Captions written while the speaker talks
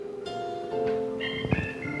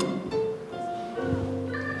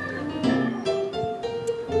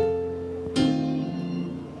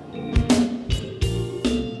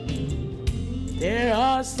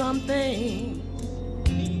some things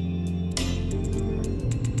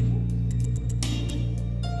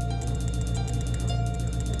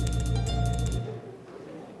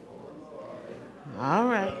all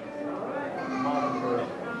right.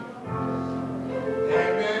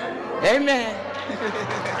 Amen.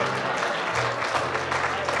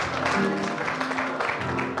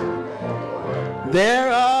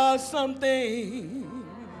 There are some things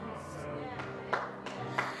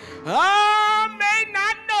I may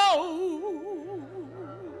not know.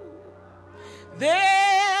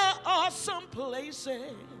 There are some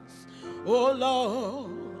places, oh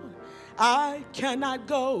Lord, I cannot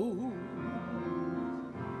go.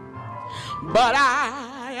 But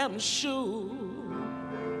I am sure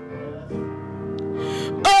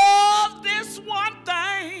of this one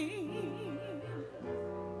thing,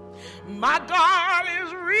 my God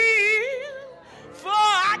is real, for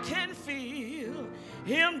I can feel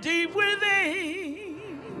him deep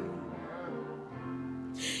within.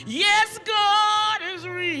 Yes, God is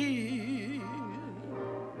real.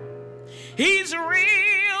 He's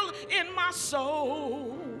real in my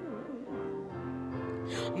soul.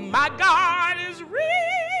 My God is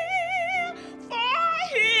real, for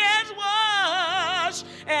he has washed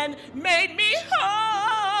and made me whole.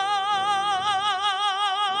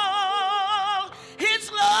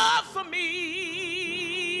 His love for me,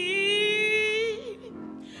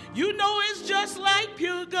 you know, it's just like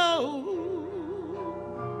pure gold.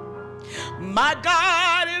 My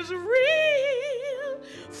God is real,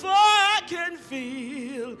 for I can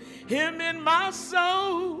feel him in my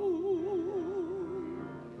soul.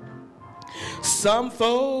 Some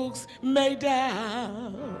folks may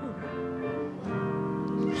doubt,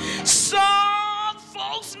 some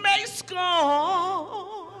folks may scorn,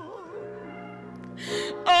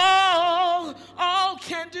 all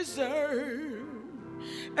can deserve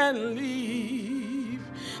and leave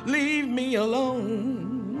me alone.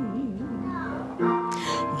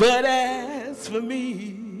 But as for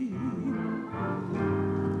me,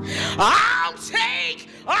 I'll take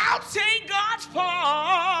God's part.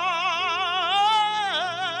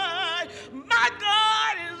 My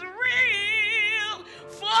God is real,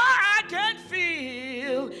 for I can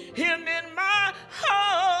feel him in my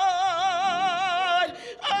heart.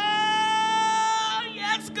 Oh,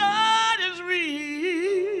 yes, God is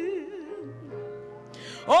real.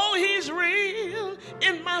 Oh, he's real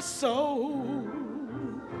in my soul.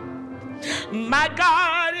 My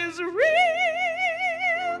God is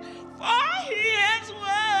real, for he has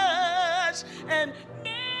washed and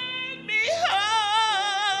made me whole.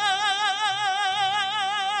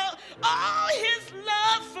 Oh, his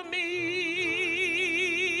love for me,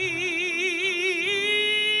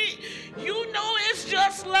 you know, it's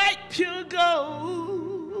just like pure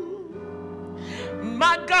gold.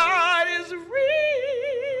 My God is real.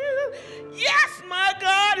 Yes, my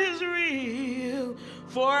God is real,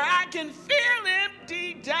 for I can feel him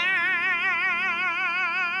deep down,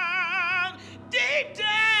 deep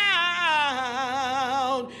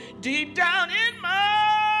down, deep down in my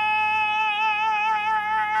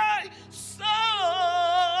soul.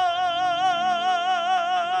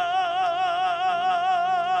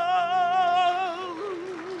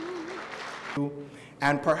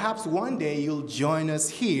 And perhaps one day you'll join us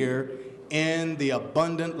here in the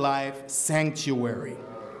Abundant Life Sanctuary.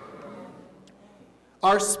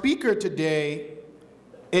 Our speaker today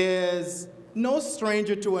is no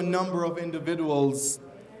stranger to a number of individuals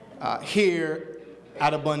here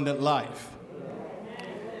at Abundant Life.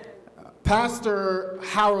 Pastor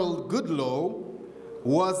Harold Goodlow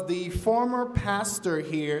was the former pastor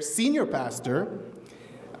here, senior pastor,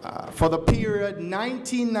 for the period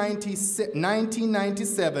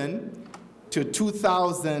 1997 to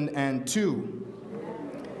 2002.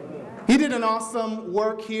 He did an awesome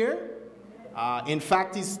work here. In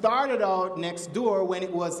fact, he started out next door when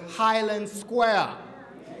it was Highland Square.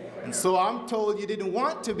 And so I'm told you didn't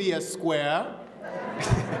want to be a square.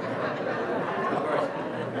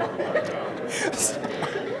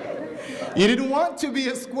 You didn't want to be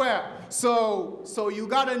a square. So you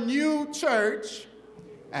got a new church,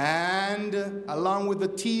 and along with the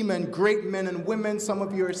team and great men and women, some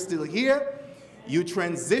of you are still here, you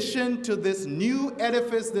transitioned to this new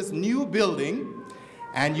edifice, this new building.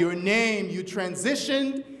 And your name, you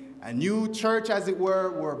transitioned, a new church, as it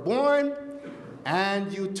were born,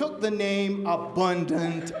 and you took the name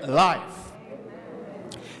Abundant Life.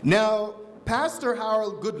 Now, Pastor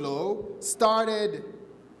Harold Goodlow started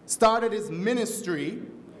his ministry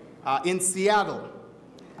in Seattle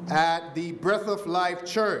at the Breath of Life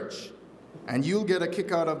Church. And you'll get a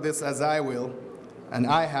kick out of this, as I will, and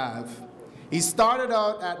I have. He started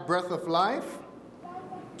out at Breath of Life.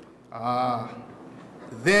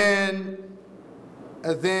 Then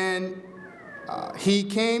he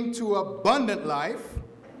came to Abundant Life,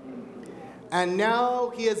 and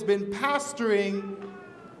now he has been pastoring.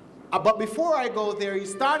 But before I go there, he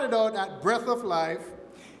started out at Breath of Life.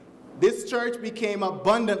 This church became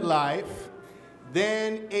Abundant Life.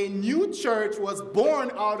 Then a new church was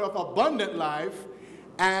born out of Abundant Life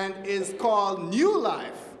and is called New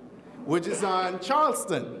Life, which is on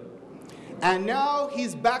Charleston. And now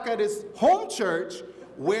he's back at his home church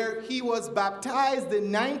where he was baptized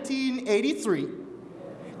in 1983,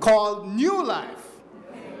 called New Life.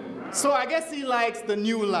 So I guess he likes the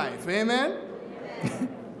new life, amen?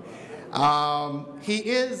 He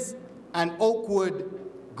is an Oakwood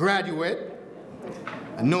graduate.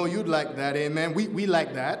 I know you'd like that, amen? We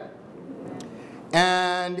like that.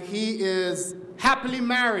 And he is happily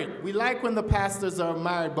married. We like when the pastors are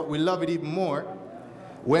married, but we love it even more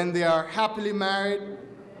when they are happily married.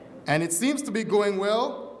 And it seems to be going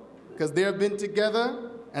well because they have been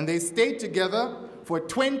together and they stayed together for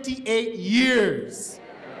 28 years.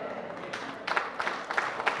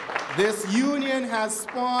 This union has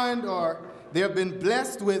spawned, or they have been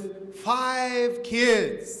blessed with 5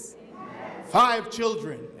 kids, 5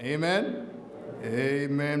 children. Amen?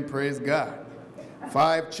 Amen. Praise God.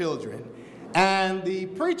 5 children. And the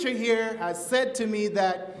preacher here has said to me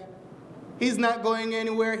that he's not going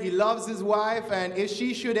anywhere. He loves his wife, and if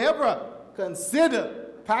she should ever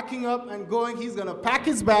consider packing up and going, he's going to pack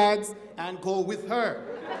his bags and go with her.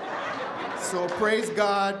 So praise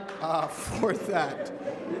God for that.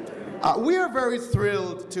 We are very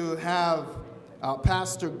thrilled to have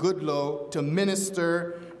Pastor Goodloe to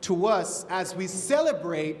minister to us as we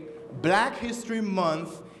celebrate Black History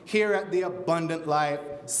Month here at the Abundant Life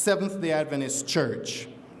Seventh-day Adventist Church.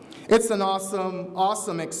 It's an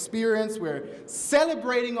awesome experience. We're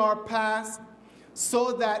celebrating our past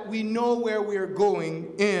so that we know where we're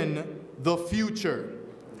going in the future.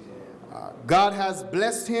 God has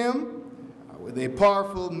blessed him with a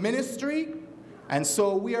powerful ministry, and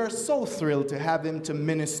so we are so thrilled to have him to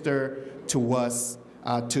minister to us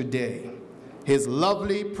today. His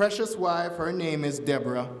lovely, precious wife, her name is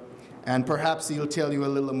Deborah, and perhaps he'll tell you a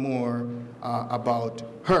little more about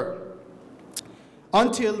her.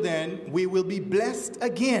 Until then, we will be blessed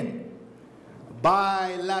again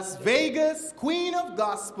by Las Vegas Queen of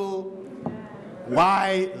Gospel,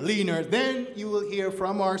 Y. Leaner. Then you will hear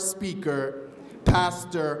from our speaker,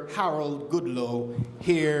 Pastor Harold Goodloe.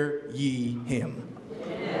 Hear ye him.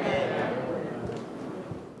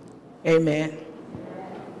 Amen.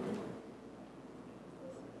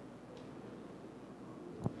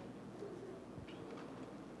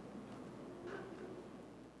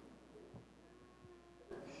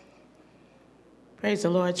 Praise the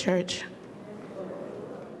Lord, church.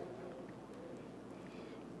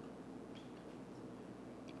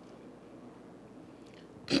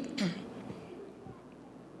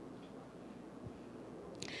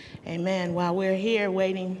 Amen. While we're here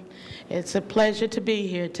waiting, it's a pleasure to be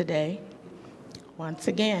here today. Once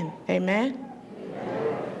again, amen.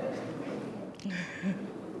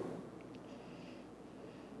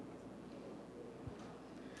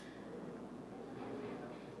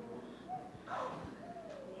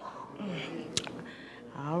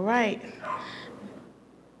 All right.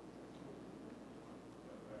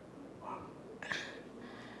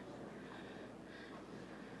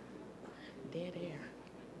 Dead air.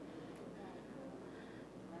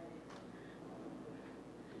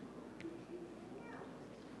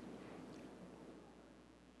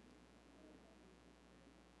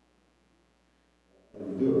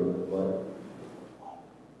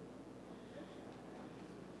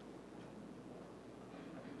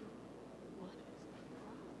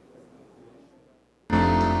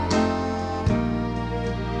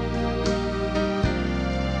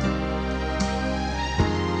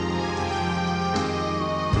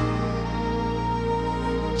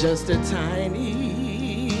 Just a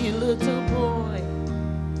tiny little boy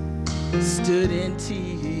stood in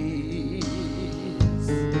tears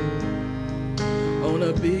on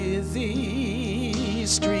a busy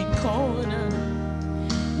street corner.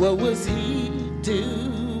 What was he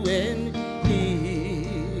doing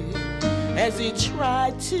here? As he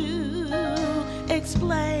tried to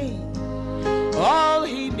explain, all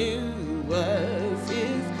he knew was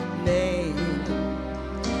his name.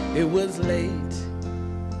 It was late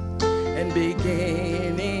and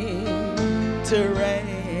beginning to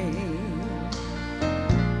rain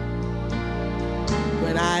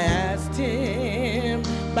when I asked him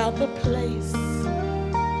about the place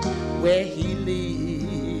where he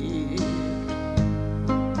lived.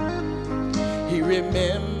 He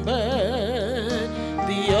remembered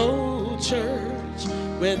the old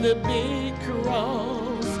where the big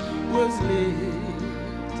cross was lit,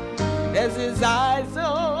 as his eyes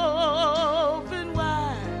opened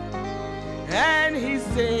wide, and he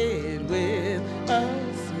said with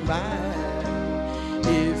a smile,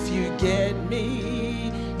 if you get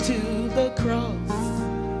me to the cross,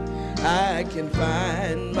 I can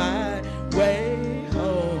find my way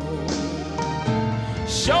home.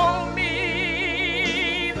 Show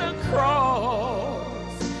me the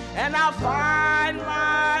cross, and I'll find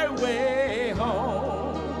my way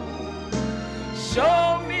home.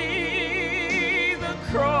 Show me the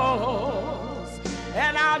cross,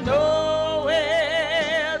 and I'll know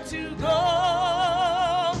where to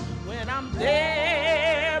go. When I'm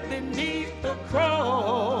there beneath the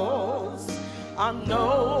cross, I'm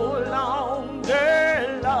no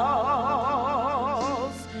longer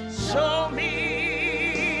lost. Show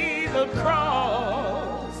me the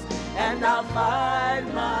cross, and I'll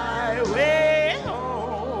find my way home.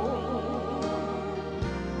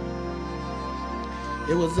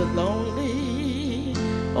 It was a lonely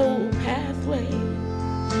old pathway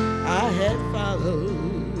I had followed.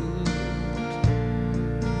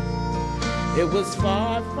 It was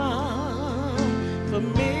far from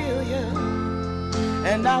familiar,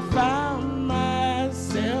 and I found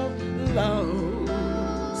myself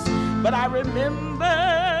lost. But I remember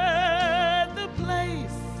the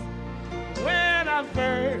place when I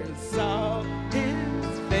first saw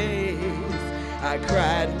his face. I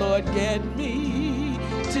cried, Lord, get me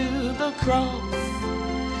to the cross,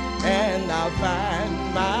 and I'll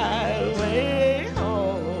find my way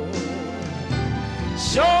home.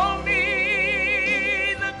 Show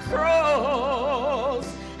me the cross,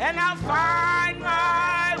 and I'll find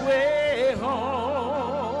my way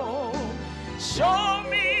home. Show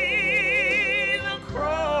me the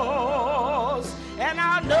cross, and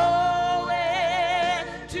I'll know where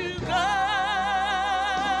to go.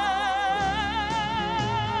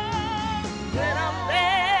 When I'm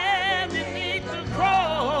there beneath the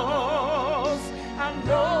cross, I'm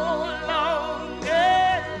no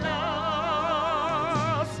longer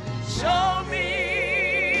lost. Show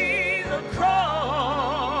me the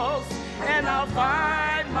cross, and I'll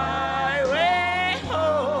find my way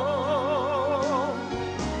home.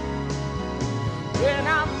 When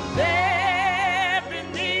I'm there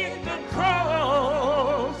beneath the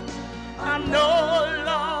cross, I'm no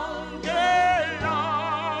longer lost.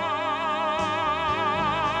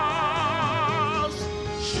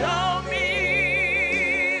 Show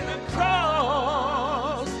me the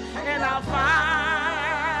cross, and I'll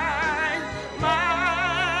find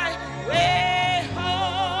my way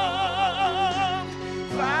home.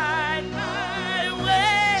 Find my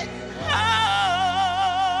way home.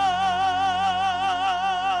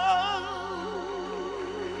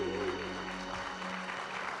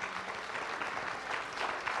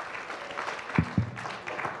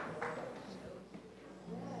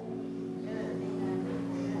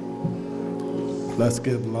 Let's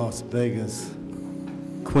give Las Vegas,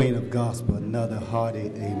 Queen of Gospel, another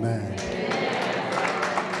hearty amen.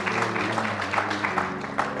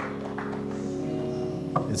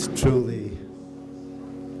 It's truly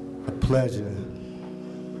a pleasure.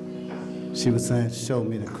 She was saying, show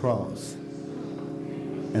me the cross,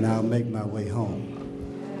 and I'll make my way home.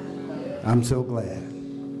 I'm so glad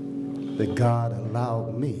that God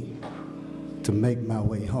allowed me to make my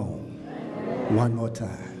way home one more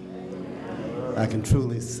time. I can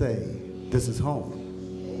truly say, this is home.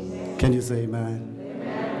 Can you say amen?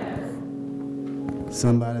 Amen.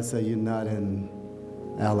 Somebody say you're not in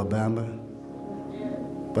Alabama,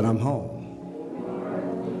 but I'm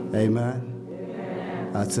home. Amen.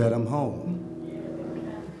 Amen. I said I'm home.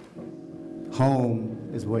 Home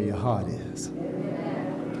is where your heart is.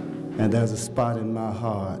 And there's a spot in my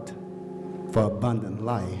heart for abundant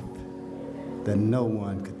life that no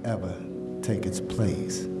one could ever take its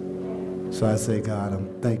place. So I say, God,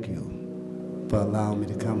 thank you for allowing me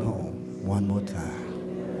to come home one more time.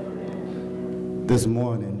 This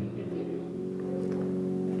morning,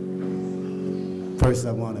 first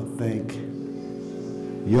I want to thank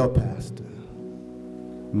your pastor,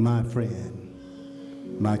 my friend,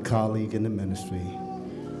 my colleague in the ministry,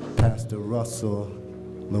 Pastor Russell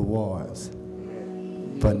LaWars,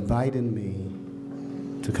 for inviting me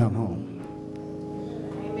to come home.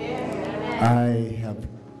 Amen. I have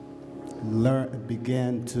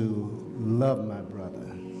began to love my brother.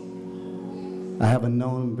 I haven't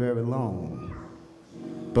known him very long,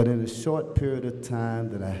 but in a short period of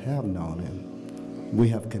time that I have known him, we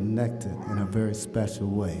have connected in a very special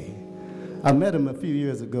way. I met him a few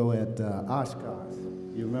years ago at Oshkosh.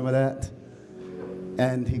 You remember that?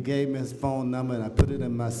 And he gave me his phone number, and I put it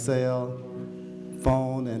in my cell.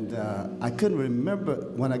 phone, and I couldn't remember,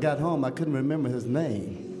 when I got home, I couldn't remember his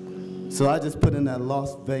name. So I just put in that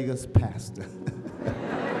Las Vegas pastor.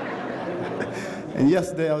 And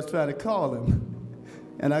yesterday I was trying to call him,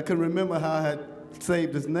 and I couldn't remember how I had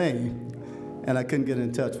saved his name, and I couldn't get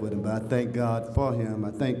in touch with him, but I thank God for him.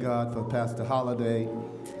 I thank God for Pastor Holliday.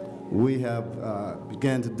 We have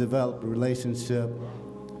began to develop a relationship.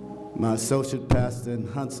 My associate pastor in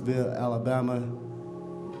Huntsville, Alabama,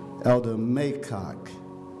 Elder Maycock,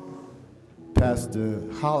 Pastor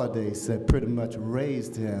Holliday said pretty much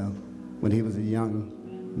raised him when he was a young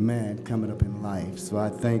man coming up in life. So I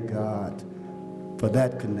thank God for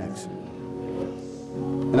that connection.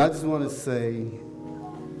 And I just want to say,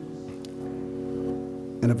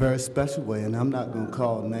 in a very special way, and I'm not going to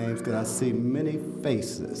call names because I see many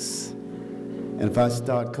faces. And if I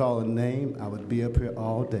start calling names, I would be up here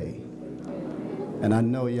all day. And I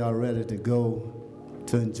know y'all ready to go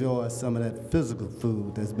to enjoy some of that physical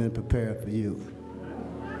food that's been prepared for you.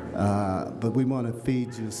 But we want to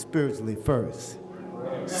feed you spiritually first,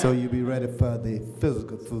 so you be ready for the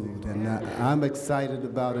physical food. And I'm excited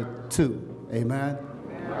about it too. Amen?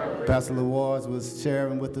 Pastor LaWars was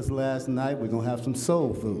sharing with us last night. We're going to have some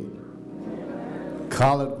soul food.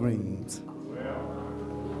 Collard greens,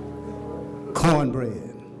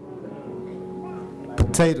 cornbread,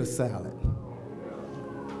 potato salad,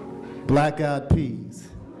 black-eyed peas.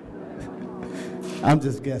 I'm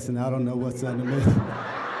just guessing. I don't know what's underneath.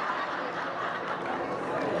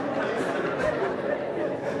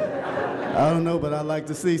 I don't know, but I'd like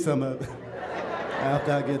to see some of it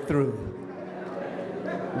after I get through.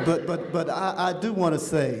 But I do want to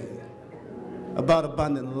say about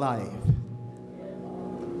abundant life.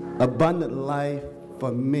 Abundant life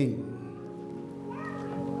for me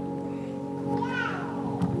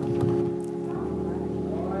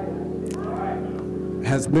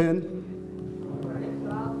has been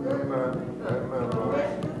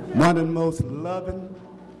one of the most loving,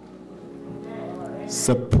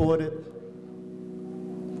 supported,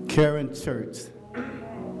 caring church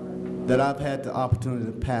that I've had the opportunity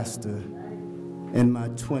to pastor in my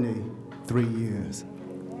 23 years.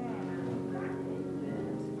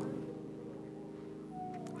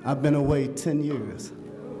 I've been away 10 years.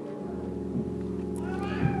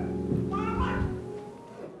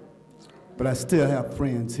 But I still have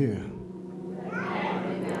friends here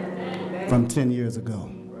from 10 years ago.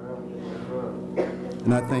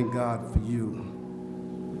 And I thank God for you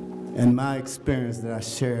and my experience that I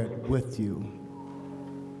shared with you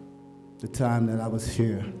the time that I was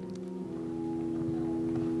here.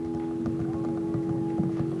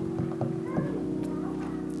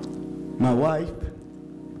 My wife,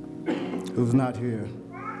 who's not here,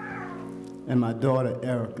 and my daughter,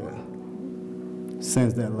 Erica,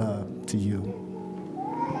 sends their love to you.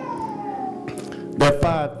 There are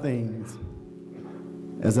 5 things,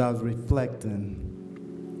 as I was reflecting,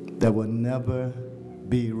 that will never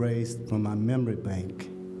be erased from my memory bank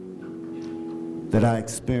that I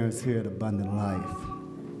experienced here at Abundant Life.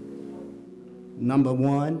 Number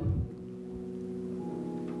 1,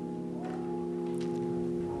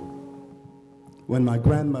 when my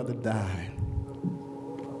grandmother died,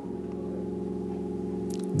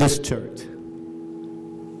 this church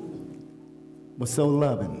was so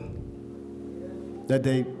loving that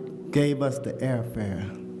they gave us the airfare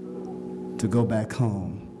to go back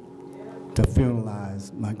home to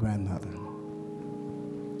funeralize my grandmother.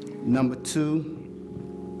 Number 2,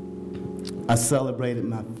 I celebrated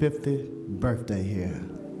my 50th birthday here,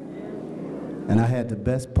 and I had the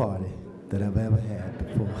best party that I've ever had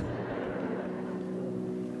before.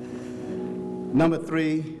 Number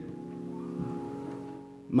 3,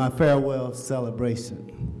 my farewell celebration,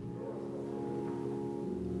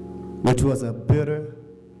 which was a bitter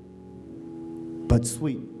but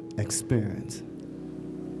sweet experience.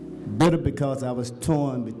 Bitter because I was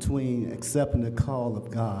torn between accepting the call of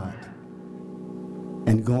God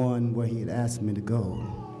and going where he had asked me to go.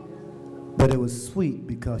 But it was sweet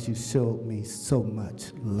because you showed me so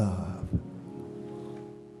much love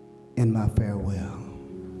in my farewell.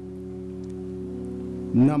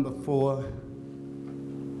 Number 4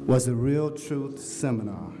 was the Real Truth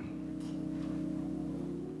Seminar,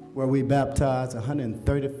 where we baptized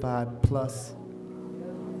 135 plus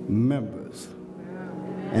members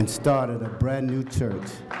and started a brand new church,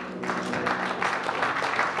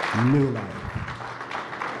 New Life.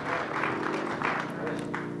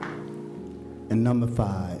 And number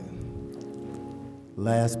 5,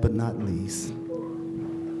 last but not least,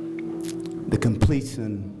 the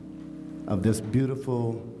completion of this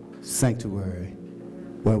beautiful sanctuary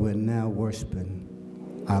where we're now worshiping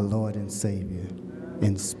our Lord and Savior,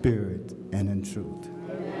 in spirit and in truth.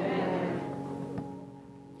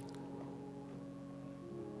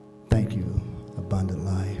 Thank you, Abundant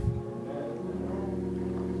Life.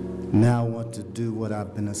 Now I want to do what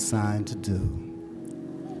I've been assigned to do,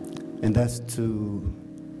 and that's to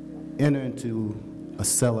enter into a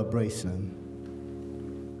celebration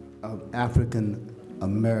of African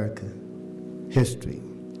American history.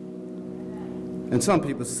 And some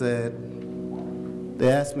people said, they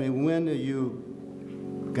asked me, when are you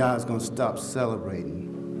guys going to stop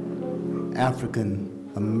celebrating African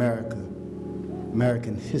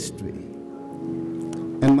American history?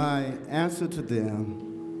 And my answer to them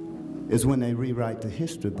is when they rewrite the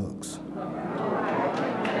history books,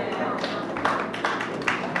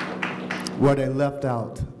 where they left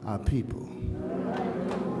out our people.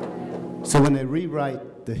 So when they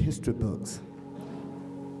rewrite the history books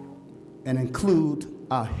and include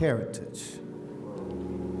our heritage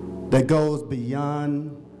that goes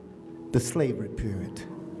beyond the slavery period.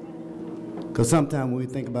 Because sometimes when we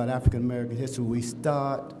think about African American history, we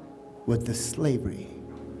start with the slavery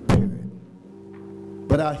period.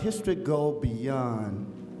 But our history goes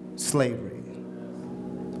beyond slavery.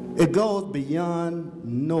 It goes beyond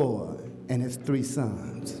Noah and his 3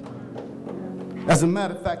 sons. As a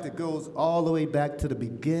matter of fact, it goes all the way back to the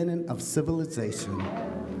beginning of civilization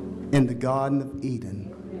in the Garden of Eden,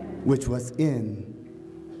 which was in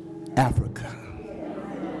Africa.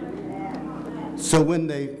 So when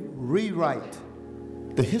they rewrite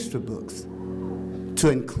the history books to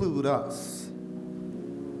include us,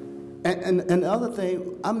 and the other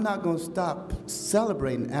thing, I'm not going to stop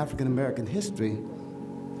celebrating African American history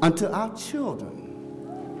until our children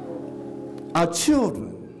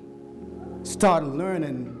start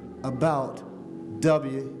learning about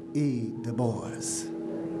W.E. Du Bois,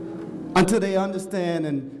 until they understand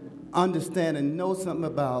and know something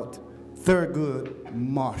about Thurgood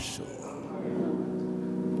Marshall,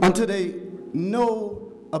 until they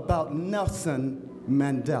know about Nelson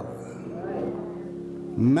Mandela,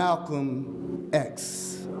 Malcolm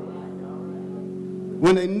X,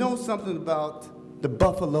 when they know something about the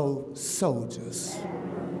Buffalo Soldiers,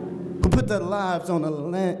 who put their lives on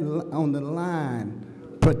the line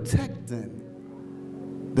protecting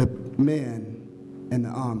the men in the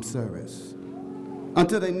armed service,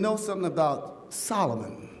 until they know something about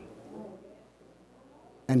Solomon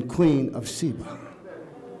and Queen of Sheba.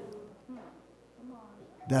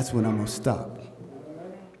 That's when I'm going to stop.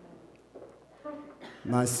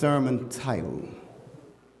 My sermon title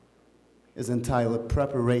is entitled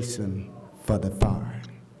Preparation for the Fire.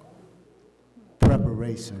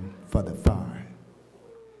 Preparation for the Fire.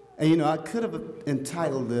 And you know, I could have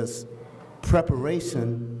entitled this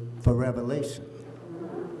Preparation for Revelation.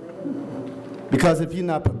 Because if you're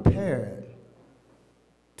not prepared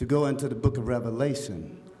to go into the book of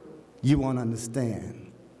Revelation, you won't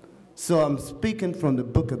understand. So I'm speaking from the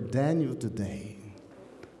book of Daniel today,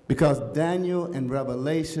 because Daniel and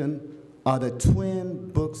Revelation are the twin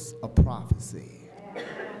books of prophecy,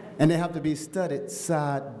 and they have to be studied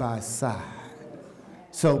side by side.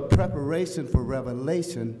 So preparation for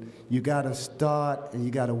Revelation, you got to start and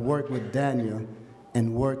you got to work with Daniel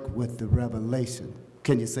and work with the Revelation.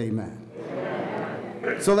 Can you say amen?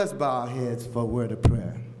 So let's bow our heads for a word of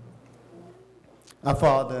prayer. Our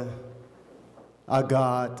Father, our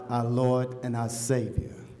God, our Lord, and our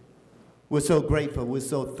Savior, we're so grateful, we're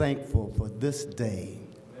so thankful for this day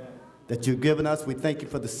that you've given us. We thank you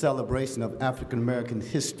for the celebration of African American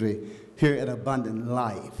history here at Abundant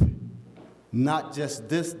Life. Not just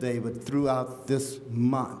this day, but throughout this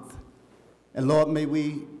month. And Lord, may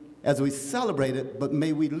we, as we celebrate it, but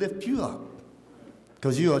may we lift you up,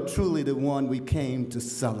 because you are truly the one we came to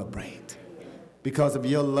celebrate because of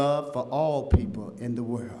your love for all people in the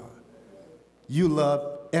world. You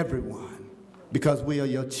love everyone because we are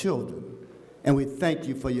your children, and we thank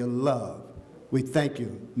you for your love. We thank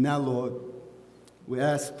you. Now, Lord, we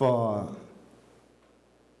ask for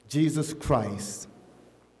Jesus Christ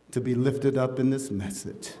to be lifted up in this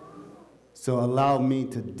message. So allow me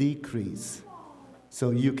to decrease so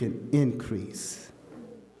you can increase.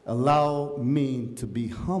 Allow me to be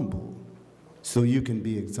humble so you can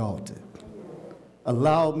be exalted.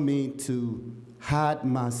 Allow me to hide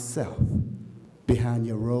myself behind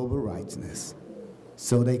your robe of righteousness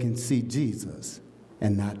so they can see Jesus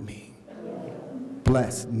and not me.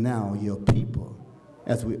 Bless now your people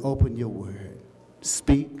as we open your word.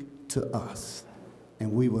 Speak to us,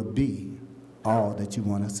 and we will be all that you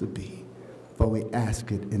want us to be. For we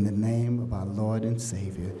ask it in the name of our Lord and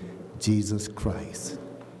Savior, Jesus Christ.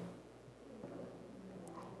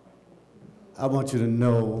 I want you to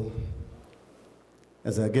know,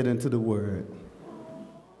 as I get into the word,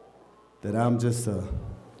 that I'm just a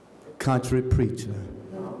country preacher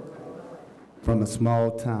from a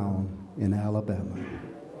small town in Alabama.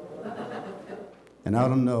 And I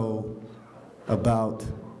don't know about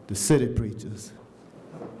the city preachers,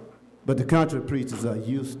 but the country preachers are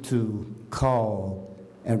used to call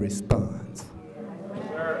and response.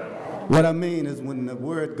 What I mean is when the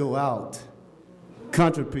word go out,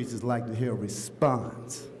 country preachers like to hear a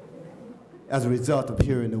response as a result of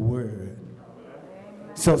hearing the word.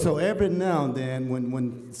 So every now and then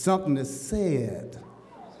when something is said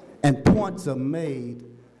and points are made,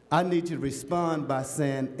 I need you to respond by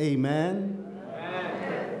saying amen,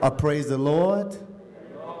 or praise the Lord,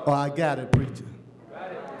 or I got it, preacher.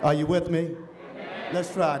 Are you with me?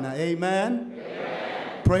 Let's try now. Amen.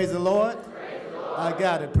 Praise the Lord. I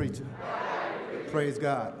got it, preacher. Praise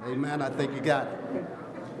God. Amen. I think you got it.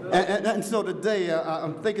 And so today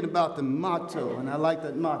I'm thinking about the motto, and I like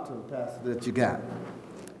that motto, Pastor, that you got.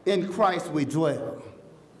 In Christ we dwell.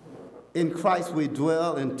 In Christ we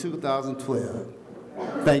dwell in 2012.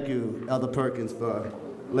 Thank you, Elder Perkins, for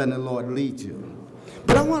letting the Lord lead you.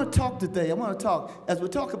 But I want to talk today, as we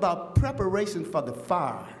talk about preparation for the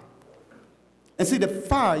fire. And see, the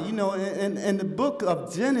fire, you know, in the book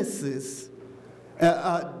of Genesis,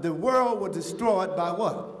 the world was destroyed by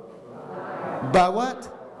what? By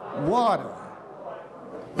what? Water.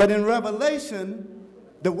 But in Revelation,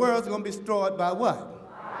 the world's going to be destroyed by what?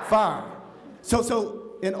 Fire.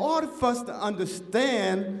 So in order for us to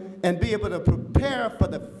understand and be able to prepare for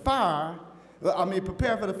the fire,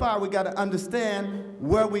 we got to understand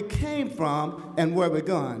where we came from and where we're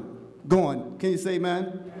going. Can you say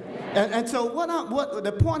amen? And so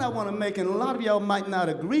the point I want to make, and a lot of y'all might not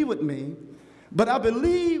agree with me, but I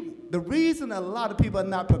believe the reason a lot of people are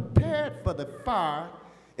not prepared for the fire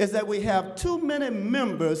is that we have too many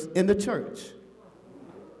members in the church.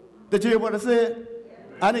 Did you hear what I said?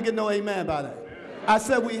 I didn't get no amen by that. I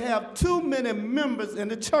said we have too many members in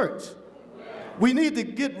the church. We need to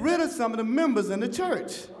get rid of some of the members in the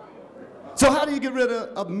church. So how do you get rid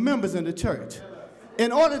of members in the church?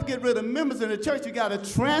 In order to get rid of members in the church, you got to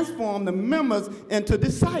transform the members into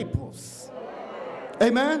disciples.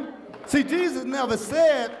 Amen? See, Jesus never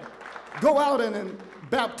said, go out and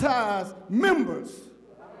baptize members.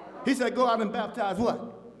 He said, go out and baptize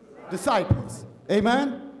what? Disciples.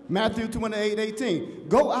 Amen? Matthew 28:18.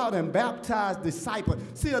 Go out and baptize disciples.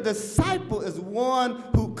 See, a disciple is one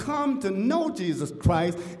who come to know Jesus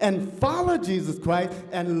Christ and follow Jesus Christ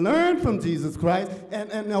and learn from Jesus Christ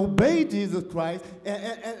and obey Jesus Christ.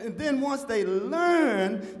 And then once they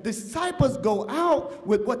learn, disciples go out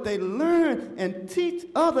with what they learn and teach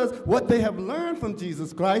others what they have learned from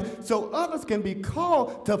Jesus Christ, so others can be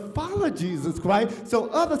called to follow Jesus Christ, so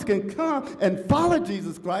others can come and follow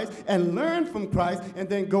Jesus Christ and learn from Christ, and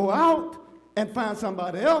then go out and find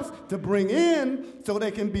somebody else to bring in so they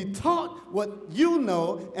can be taught what you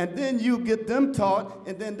know, and then you get them taught,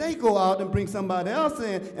 and then they go out and bring somebody else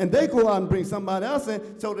in, and they go out and bring somebody else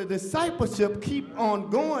in, so the discipleship keep on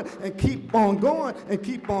going and keep on going and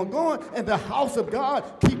keep on going, and the house of God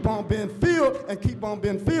keep on being filled and keep on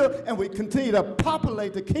being filled, and we continue to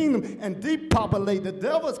populate the kingdom and depopulate the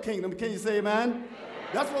devil's kingdom. Can you say amen?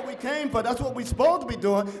 That's what we came for. That's what we're supposed to be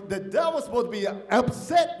doing. The devil's supposed to be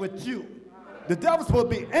upset with you. The devil's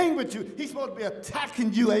supposed to be angry with you. He's supposed to be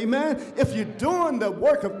attacking you, amen? If you're doing the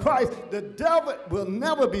work of Christ, the devil will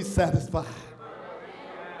never be satisfied.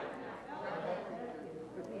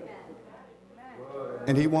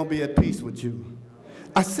 And he won't be at peace with you.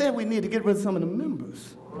 I said we need to get rid of some of the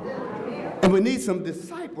members. And we need some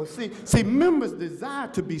disciples. See, members desire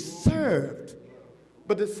to be served.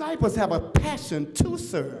 But disciples have a passion to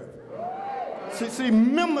serve. See,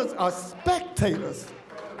 members are spectators,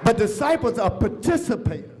 but disciples are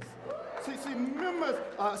participators. See, members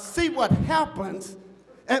see what happens,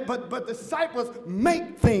 but disciples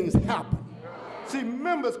make things happen. See,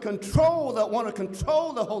 members want to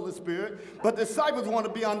control the Holy Spirit, but disciples want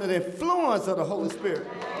to be under the influence of the Holy Spirit.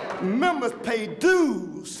 Members pay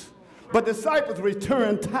dues, but disciples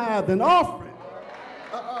return tithe and offering.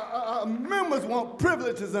 Members want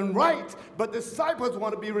privileges and rights, but disciples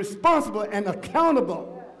want to be responsible and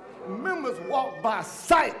accountable. Members walk by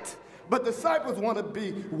sight, but disciples want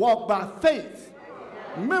to walk by faith.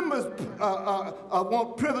 Members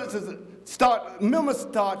want privileges. Members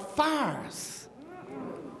start fires,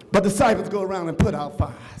 but disciples go around and put out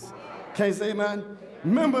fires. Can you say amen?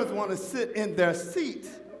 Members want to sit in their seat,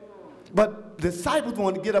 but disciples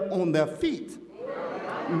want to get up on their feet.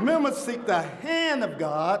 Members seek the hand of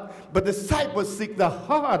God, but disciples seek the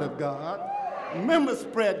heart of God. Members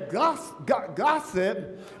spread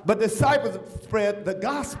gossip, but disciples spread the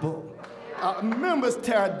gospel. Members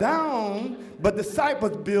tear down, but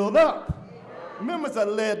disciples build up. Members are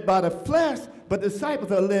led by the flesh, but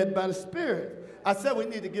disciples are led by the Spirit. I said we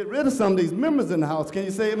need to get rid of some of these members in the house. Can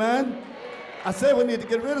you say amen? I said we need to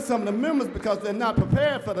get rid of some of the members because they're not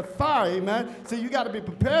prepared for the fire, amen? See, you got to be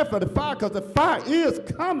prepared for the fire because the fire is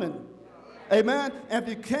coming, amen? And if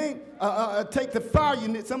you can't take the fire,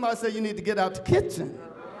 somebody said you need to get out the kitchen.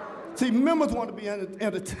 See, members want to be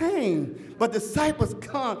entertained, but disciples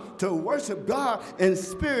come to worship God in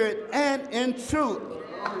spirit and in truth.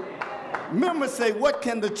 Members say, what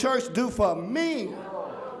can the church do for me?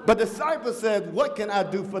 But disciples said, what can I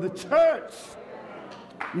do for the church?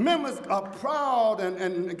 Members are proud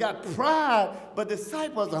and got pride, but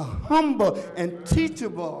disciples are humble and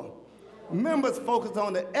teachable. Members focus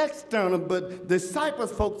on the external, but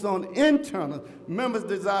disciples focus on the internal. Members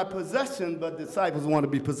desire possession, but disciples want to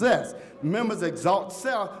be possessed. Members exalt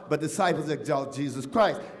self, but disciples exalt Jesus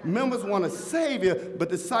Christ. Members want a Savior, but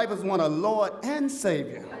disciples want a Lord and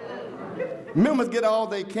Savior. Members get all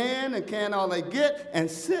they can and can all they get and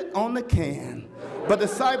sit on the can. But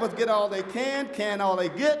disciples get all they can all they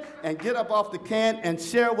get, and get up off the can and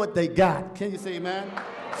share what they got. Can you say amen?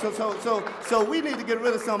 So we need to get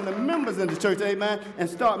rid of some of the members in the church, amen, and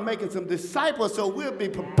start making some disciples so we'll be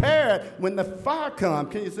prepared when the fire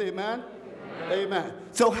comes. Can you say amen? Amen.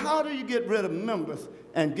 So how do you get rid of members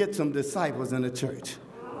and get some disciples in the church?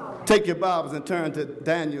 Take your Bibles and turn to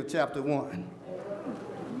Daniel chapter 1.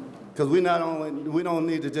 Because we don't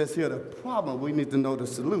need to just hear the problem, we need to know the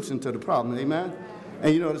solution to the problem, amen?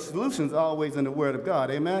 And the solution's always in the Word of God,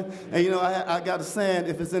 amen? And I got a saying,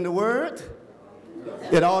 if it's in the Word,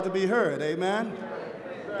 it ought to be heard, amen?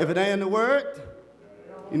 If it ain't in the Word,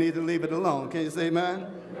 you need to leave it alone. Can you say amen?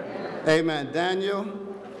 Amen.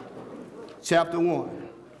 Daniel chapter 1.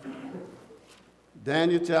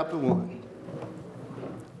 Daniel chapter 1.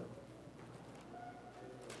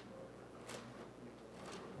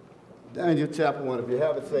 Daniel chapter 1. If you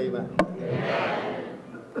have it, say amen.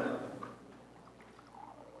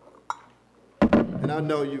 And I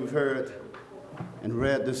know you've heard and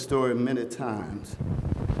read this story many times,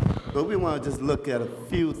 but we want to just look at a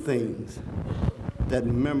few things that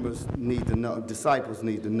members need to know, disciples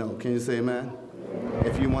need to know. Can you say amen?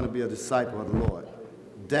 If you want to be a disciple of the Lord.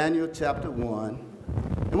 Daniel chapter 1,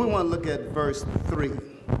 and we want to look at verse 3.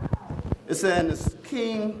 It said, and the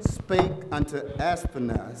king spake unto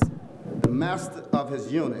Ashpenaz, the master of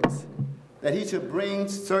his eunuchs, that he should bring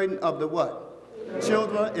certain of the what?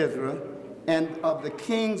 Children of Israel, and of the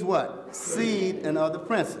king's what? Seed, and of the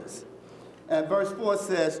princes. And verse 4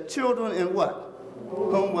 says, children in what?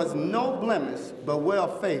 Whom was no blemish, but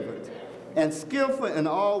well favored, and skillful in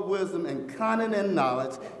all wisdom, and cunning in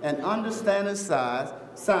knowledge, and understanding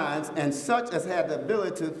signs, and such as had the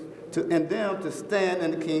ability in them to stand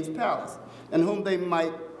in the king's palace, and whom they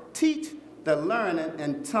might teach the learning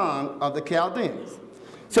and tongue of the Chaldeans.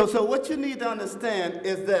 So what you need to understand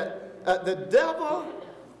is that the devil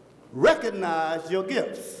recognized your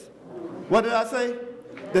gifts. What did I say?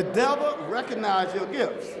 The devil recognized your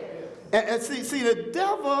gifts. And see, the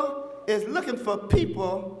devil is looking for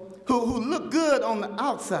people who look good on the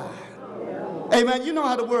outside. Amen. You know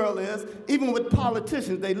how the world is. Even with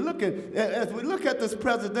politicians, they looking, as we look at this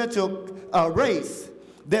presidential race,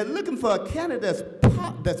 they're looking for a candidate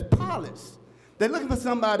that's polished. They're looking for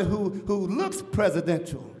somebody who looks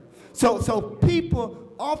presidential. So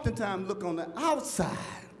people oftentimes look on the outside.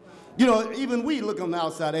 Even we look on the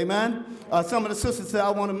outside, amen? Some of the sisters say, I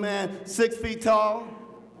want a man 6 feet tall,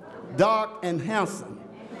 dark, and handsome,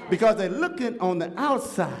 because they're looking on the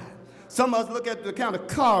outside. Some of us look at the kind of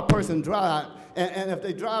car a person drives, and if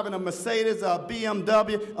they're driving a Mercedes, a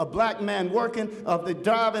BMW, a black man working, if they're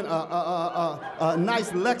driving a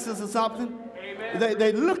nice Lexus or something,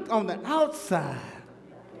 they look on the outside.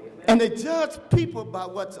 And they judge people by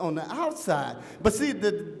what's on the outside. But see,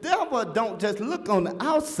 the devil don't just look on the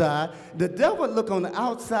outside. The devil look on the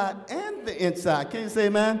outside and the inside. Can you say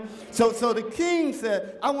amen? So the king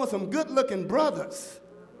said, I want some good-looking brothers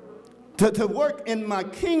to work in my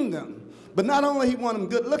kingdom. But not only he want them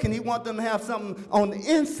good-looking, he want them to have something on the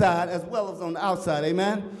inside as well as on the outside.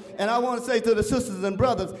 Amen? And I want to say to the sisters and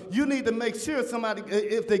brothers, you need to make sure somebody,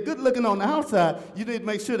 if they're good-looking on the outside, you need to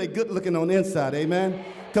make sure they're good-looking on the inside. Amen?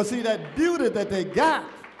 Because, see, that beauty that they got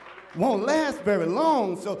won't last very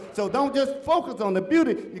long. So don't just focus on the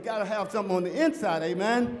beauty. You got to have something on the inside,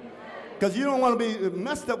 amen? Because you don't want to be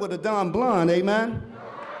messed up with a dumb blonde, amen?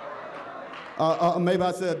 Maybe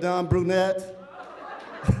I said a dumb brunette.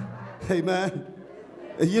 Amen?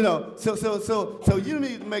 So you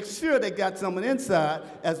need to make sure they got something inside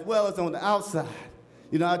as well as on the outside.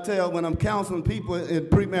 You know, I tell when I'm counseling people in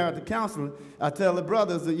premarital counseling, I tell the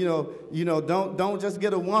brothers that, don't just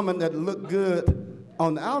get a woman that look good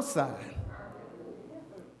on the outside.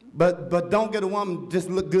 But don't get a woman just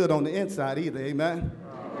look good on the inside either, amen?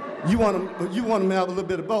 You want them to have a little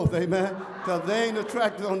bit of both, amen? Because they ain't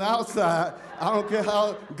attractive on the outside. I don't care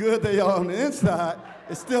how good they are on the inside,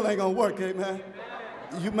 it still ain't going to work, amen?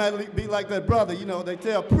 You might be like that brother, they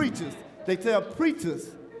tell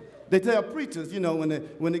preachers, when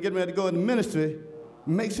they get ready to go into ministry,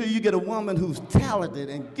 make sure you get a woman who's talented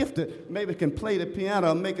and gifted, maybe can play the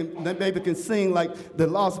piano, maybe can sing like the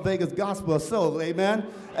Las Vegas Gospel Soul, amen?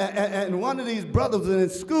 And one of these brothers was in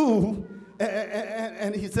school,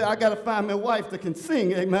 and he said, I got to find my wife that can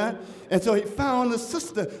sing, amen? And so he found a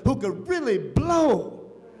sister who could really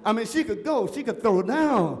blow. I mean, she could throw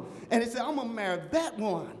down. And he said, I'm going to marry that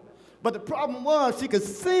one. But the problem was she could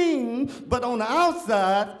sing, but on the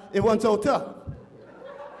outside, it wasn't so tough.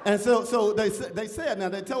 And so they said, now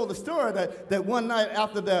they told the story that one night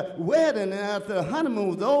after the wedding and after the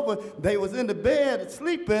honeymoon was over, they was in the bed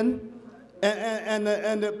sleeping, and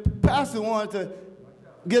the pastor wanted to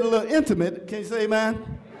get a little intimate. Can you say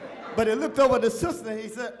amen? But he looked over at the sister and he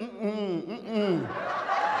said,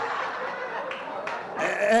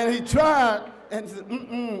 And he tried and said,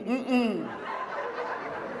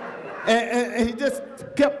 And he just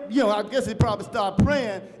kept, I guess he probably started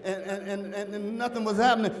praying, and nothing was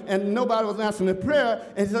happening, and nobody was answering the prayer,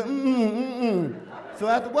 and he said, So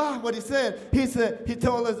after a while, what he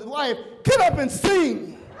told his wife, get up and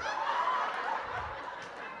sing.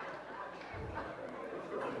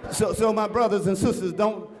 So my brothers and sisters,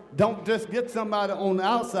 don't just get somebody on the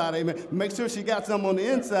outside, amen. Make sure she got some on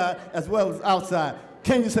the inside as well as outside.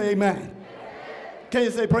 Can you say amen? Amen. Can you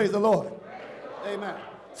say praise the Lord? Amen.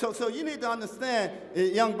 So you need to understand,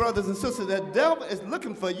 young brothers and sisters, that the devil is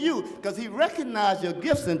looking for you because he recognizes your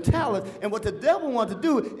gifts and talents. And what the devil wants to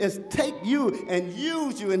do is take you and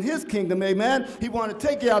use you in his kingdom, amen? He wants to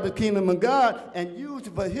take you out of the kingdom of God and use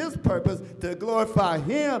you for his purpose to glorify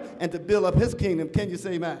him and to build up his kingdom. Can you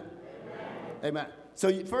say amen? Amen.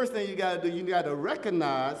 So first thing you got to do, you got to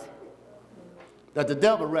recognize that the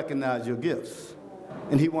devil recognizes your gifts.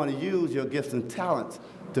 And he wants to use your gifts and talents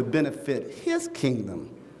to benefit his kingdom.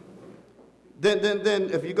 Then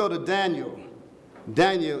if you go to Daniel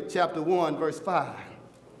chapter 1, verse 5.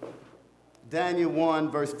 Daniel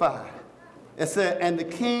 1, verse 5. It said, and the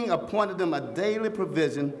king appointed them a daily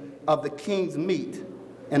provision of the king's meat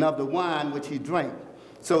and of the wine which he drank.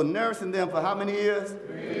 So nourishing them for how many years?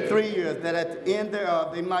 3 years. That at the end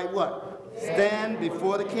thereof they might what? Stand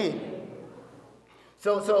before the king.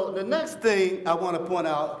 So the next thing I want to point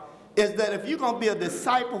out is that if you're going to be a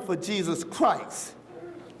disciple for Jesus Christ,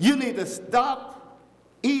 you need to stop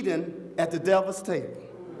eating at the devil's table.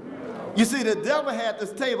 You see, the devil had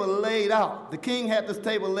this table laid out. The king had this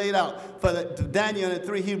table laid out for Daniel and the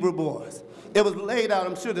 3 Hebrew boys. It was laid out.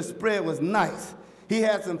 I'm sure the spread was nice. He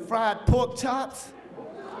had some fried pork chops.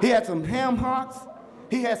 He had some ham hocks.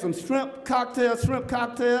 He had some shrimp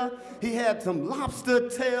cocktail. He had some lobster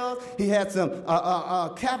tails. He had some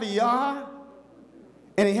caviar.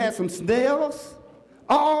 And he had some snails.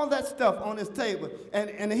 All that stuff on his table.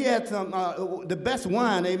 And he had some, the best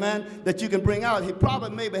wine, amen, that you can bring out. He probably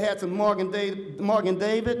maybe had some Morgan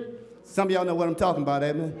David. Some of y'all know what I'm talking about,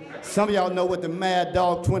 amen. Some of y'all know what the Mad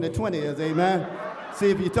Dog 2020 is, amen. See,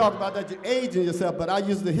 if you talk about that, you're aging yourself, but I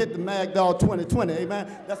used to hit the Mad Dog 2020, amen.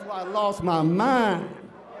 That's why I lost my mind.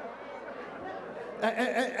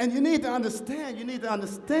 And you need to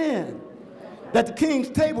understand that the king's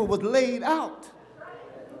table was laid out.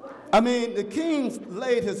 I mean, the king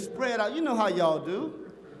laid his spread out. You know how y'all do.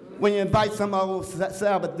 When you invite somebody over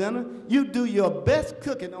Sabbath dinner, you do your best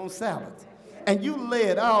cooking on Sabbath. And you lay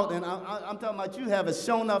it out, and I'm talking about you have it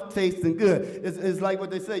shown up tasting good. It's like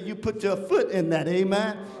what they say, you put your foot in that,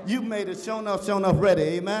 amen? You made it shown up ready,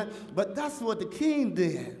 amen? But that's what the king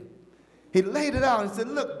did. He laid it out and said,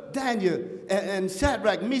 look, Daniel and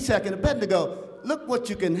Shadrach, Meshach, and Abednego, look what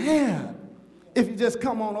you can have if you just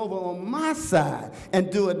come on over on my side and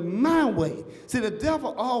do it my way. See, the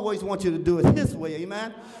devil always wants you to do it his way,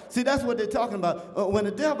 amen? See, that's what they're talking about. When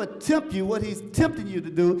the devil tempts you, what he's tempting you to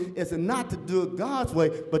do is not to do it God's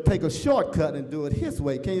way, but take a shortcut and do it his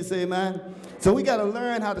way. Can you say amen? So we got to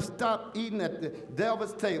learn how to stop eating at the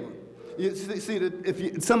devil's table. You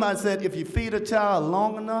see, somebody said if you feed a child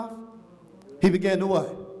long enough, he began to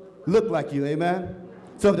what? Look like you, amen?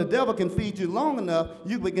 So if the devil can feed you long enough,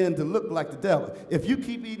 you begin to look like the devil. If you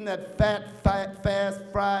keep eating that fast,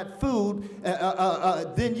 fried food,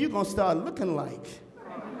 then you're going to start looking like,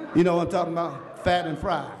 you know what I'm talking about? Fat and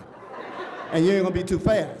fried. And you ain't going to be too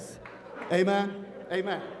fast. Amen?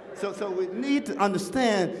 Amen. So we need to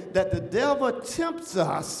understand that the devil tempts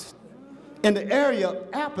us in the area of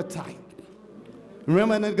appetite.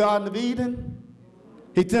 Remember in the Garden of Eden?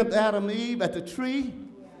 He tempted Adam and Eve at the tree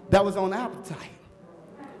that was on appetite.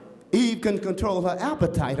 Eve couldn't control her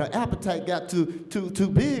appetite. Her appetite got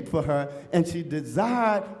too big for her, and she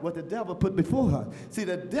desired what the devil put before her. See,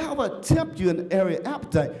 the devil tempts you in the area of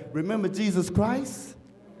appetite. Remember Jesus Christ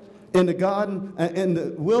in the garden, in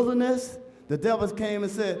the wilderness? The devil came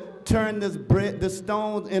and said, turn this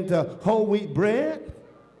stone into whole wheat bread.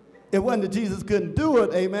 It wasn't that Jesus couldn't do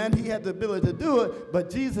it, amen. He had the ability to do it, but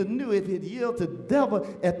Jesus knew if he'd yield to the devil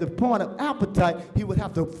at the point of appetite, he would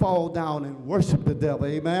have to fall down and worship the devil,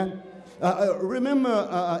 amen.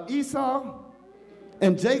 Remember Esau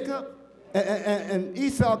and Jacob? And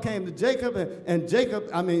Esau came to Jacob, and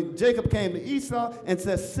Jacob came to Esau and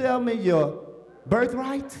said, sell me your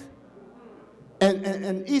birthright.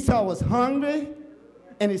 And Esau was hungry,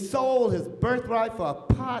 and he sold his birthright for a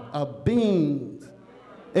pot of beans.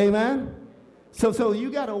 Amen? So you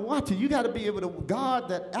got to watch it. You got to be able to guard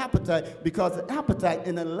that appetite, because the appetite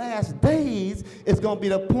in the last days is going to be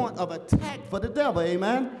the point of attack for the devil.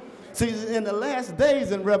 Amen? See, in the last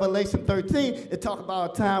days in Revelation 13, it talks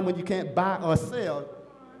about a time when you can't buy or sell.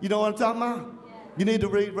 You know what I'm talking about? You need to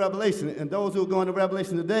read Revelation. And those who are going to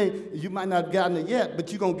Revelation today, you might not have gotten it yet, but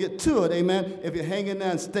you're going to get to it, amen, if you're hanging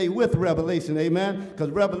there and stay with Revelation, amen, because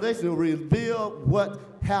Revelation will reveal what's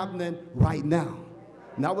happening right now.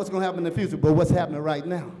 Not what's going to happen in the future, but what's happening right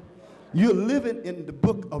now. You're living in the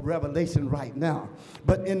book of Revelation right now.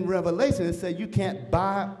 But in Revelation, it says you can't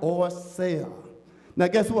buy or sell. Now,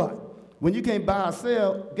 guess what? When you can't buy or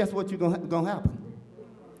sell, guess what you're going to happen?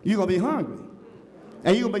 You're going to be hungry.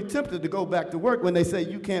 And you're going to be tempted to go back to work when they say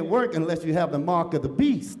you can't work unless you have the mark of the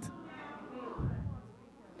beast.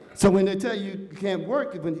 So when they tell you you can't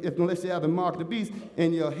work unless you have the mark of the beast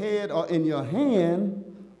in your head or in your hand,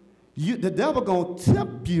 the devil going to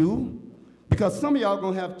tempt you, because some of y'all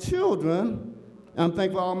going to have children. I'm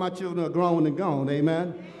thankful all my children are grown and gone,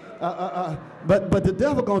 amen. But the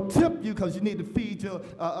devil going to tempt you because you need to feed your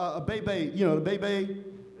baby, the baby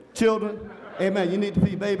children. Amen. You need to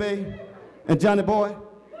feed baby and Johnny boy.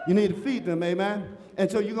 You need to feed them, amen. And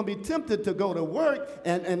so you're going to be tempted to go to work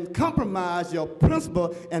and compromise your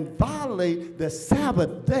principle and violate the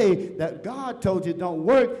Sabbath day that God told you don't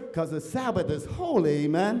work, because the Sabbath is holy,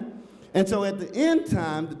 amen. And so at the end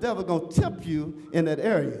time, the devil's going to tempt you in that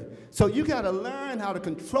area. So you got to learn how to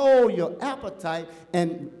control your appetite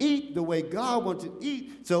and eat the way God wants you to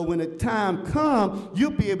eat, so when the time comes,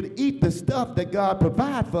 you'll be able to eat the stuff that God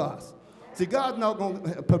provides for us. See, God's not going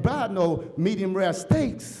to provide no medium rare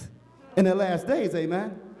steaks in the last days,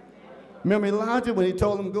 amen. Remember Elijah when he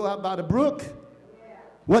told him to go out by the brook?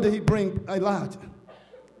 What did he bring Elijah?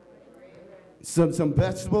 Some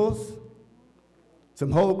vegetables,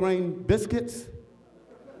 some whole grain biscuits.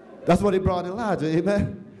 That's what he brought Elijah,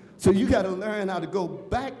 amen. So you got to learn how to go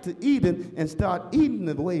back to eating and start eating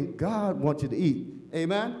the way God wants you to eat,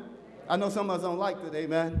 amen. I know some of us don't like it,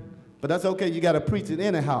 amen, but that's okay. You got to preach it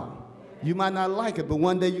anyhow. You might not like it, but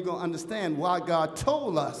one day you're going to understand why God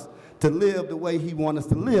told us to live the way he wants us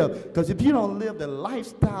to live. Because if you don't live the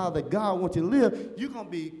lifestyle that God wants you to live, you're going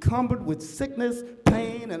to be cumbered with sickness,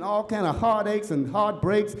 pain, and all kind of heartaches and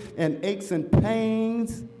heartbreaks and aches and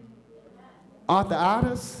pains.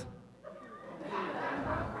 Arthritis.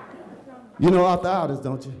 You know arthritis,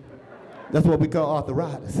 don't you? That's what we call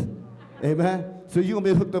arthritis. Amen? So you're going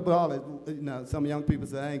to be hooked up with all that. Some young people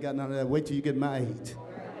say, I ain't got none of that. Wait till you get my age.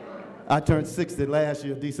 I turned 60 last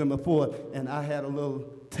year, December 4th, and I had a little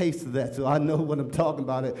taste of that, so I know what I'm talking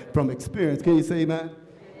about it from experience. Can you say amen?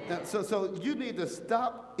 So you need to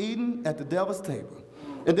stop eating at the devil's table.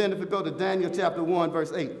 And then if we go to Daniel chapter 1,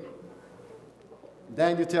 verse 8.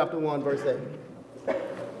 Daniel chapter 1, verse 8.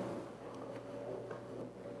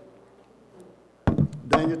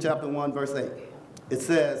 Daniel chapter 1, verse 8. It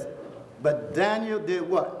says, but Daniel did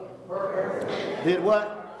what? Purpose. Did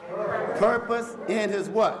what? Purpose in his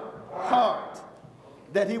what? Heart,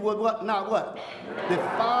 that he would what? Not what?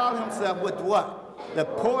 Defile himself with what? The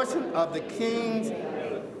portion of the king's,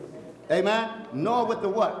 amen? Nor with the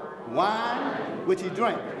what? Wine which he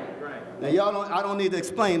drank. Now I don't need to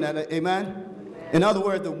explain that, amen? In other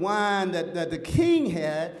words, the wine that the king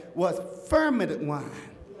had was fermented wine.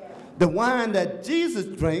 The wine that Jesus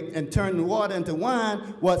drank and turned the water into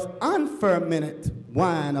wine was unfermented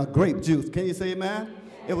wine or grape juice. Can you say amen?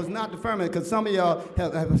 It was not the fermented, because some of y'all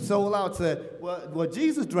have sold out and said, well,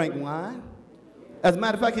 Jesus drank wine. As a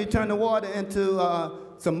matter of fact, he turned the water into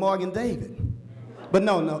some Morgan David. But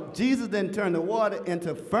no, Jesus didn't turn the water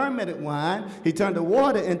into fermented wine. He turned the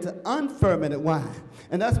water into unfermented wine.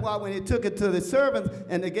 And that's why when he took it to the servants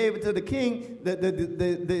and they gave it to the king,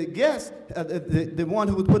 the guest, the one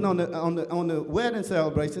who was putting on the wedding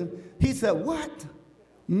celebration, he said, "What?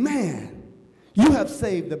 Man, you have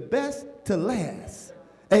saved the best to last."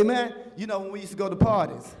 Amen. You know, when we used to go to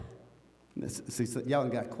parties, see, so y'all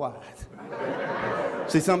got quiet.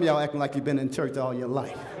 See, some of y'all acting like you've been in church all your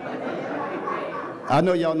life. I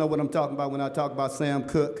know y'all know what I'm talking about when I talk about Sam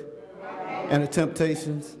Cooke and the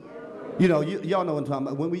Temptations. You know, y'all know what I'm talking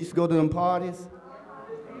about. When we used to go to them parties,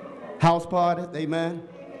 house parties, amen.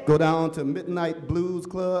 Go down to Midnight Blues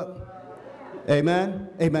Club, amen,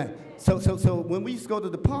 amen. So when we used to go to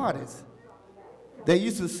the parties, they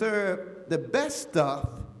used to serve the best stuff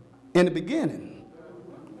in the beginning.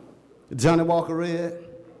 Johnny Walker Red,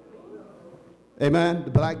 amen.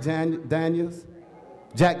 The Black Daniels,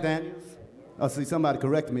 Jack Daniels. I see somebody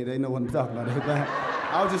corrected me. They know what I'm talking about. Amen.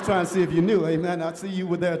 I was just trying to see if you knew. Amen. I see you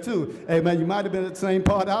were there too. Amen. You might have been at the same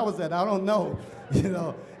party I was at. I don't know. You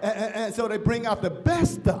know. And so they bring out the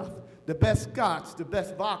best stuff, the best scotch, the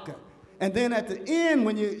best vodka. And then at the end,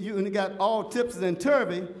 when you got all tipsy and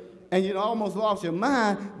turvy, and you almost lost your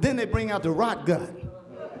mind, then they bring out the rot gut.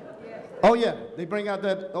 Oh yeah, they bring out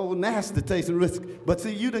that old nasty tasting risk. But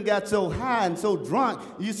see, you done got so high and so drunk,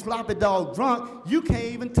 you sloppy dog drunk, you can't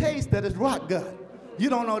even taste that it's rot gut.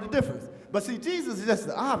 You don't know the difference. But see, Jesus is just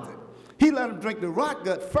the opposite. He let them drink the rot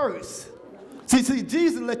gut first. See,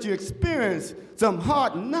 Jesus let you experience some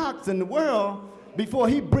hard knocks in the world before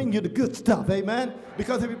he bring you the good stuff, amen?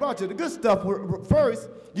 Because if he brought you the good stuff first,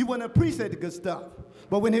 you wouldn't appreciate the good stuff.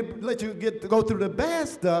 But when he let you go through the bad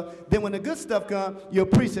stuff, then when the good stuff comes, you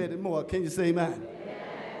appreciate it more. Can you say amen?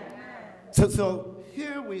 Yeah. So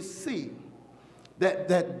here we see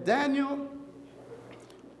that Daniel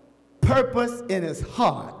purpose in his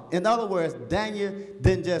heart. In other words, Daniel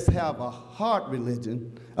didn't just have a heart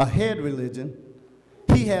religion, a head religion.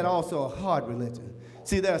 He had also a heart religion.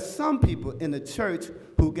 See, there are some people in the church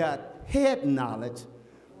who got head knowledge,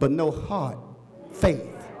 but no heart faith.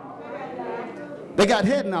 They got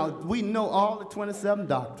head knowledge. We know all the 27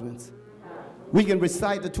 doctrines. We can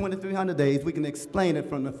recite the 2,300 days. We can explain it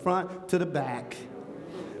from the front to the back.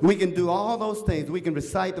 We can do all those things. We can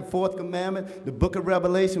recite the fourth commandment, the book of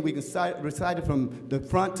Revelation. We can recite it from the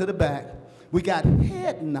front to the back. We got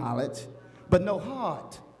head knowledge, but no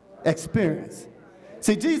heart experience.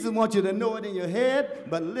 See, Jesus wants you to know it in your head,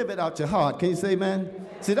 but live it out your heart. Can you say amen?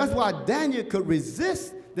 See, that's why Daniel could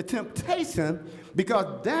resist the temptation,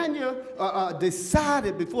 because Daniel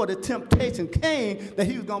decided before the temptation came that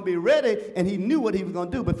he was going to be ready, and he knew what he was going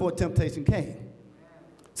to do before temptation came.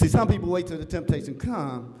 See, some people wait till the temptation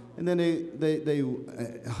comes, and then they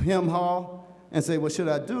hem haw and say, well, should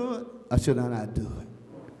I do it or should I not do it?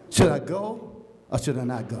 Should I go or should I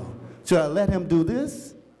not go? Should I let him do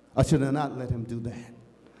this or should I not let him do that?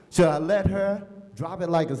 Should I let her drop it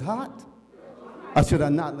like it's hot? Or should I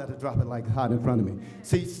not let her drop it like it's hot in front of me?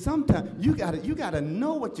 See, sometimes you gotta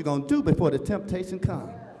know what you're gonna do before the temptation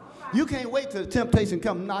comes. You can't wait till the temptation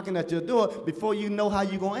comes knocking at your door before you know how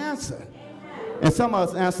you're gonna answer. And some of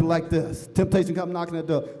us answer like this. Temptation comes knocking at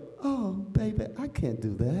the door. Oh, baby, I can't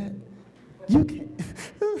do that.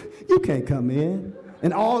 You can't come in.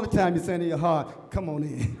 And all the time you're saying in your heart, come on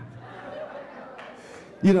in.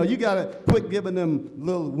 You know, you gotta quit giving them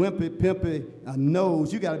little wimpy, pimpy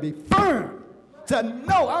no's. You gotta be firm. Say,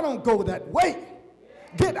 no, I don't go that way.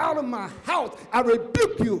 Get out of my house. I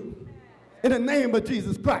rebuke you in the name of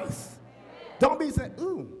Jesus Christ. Don't be saying,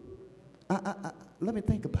 ooh, let me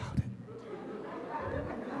think about it.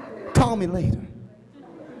 Call me later.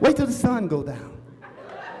 Wait till the sun go down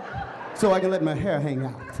so I can let my hair hang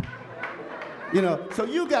out. You know, so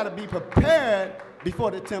you got to be prepared before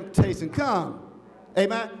the temptation comes.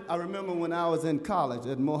 Amen? I remember when I was in college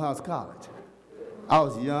at Morehouse College. I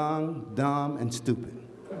was young, dumb, and stupid.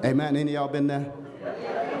 Amen? Any of y'all been there?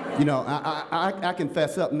 You know, I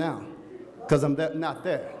confess up now because I'm not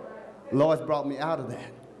there. The Lord's brought me out of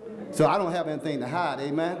that. So I don't have anything to hide.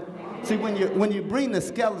 Amen? See, when you bring the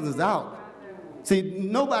skeletons out, see,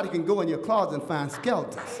 nobody can go in your closet and find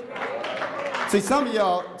skeletons. See, some of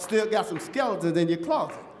y'all still got some skeletons in your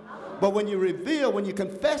closet. But when you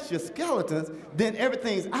confess your skeletons, then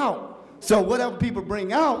everything's out. So whatever people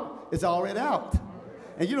bring out is already out.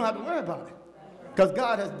 And you don't have to worry about it. Because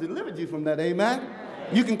God has delivered you from that, amen?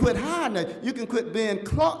 You can quit hiding it. You can quit being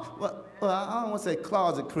well, I don't want to say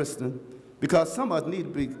closet Christian, because some of us need to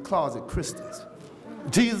be closet Christians.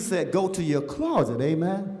 Jesus said, go to your closet,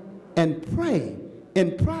 amen, and pray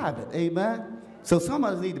in private, amen, So some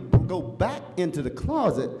of us need to go back into the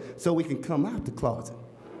closet so we can come out the closet.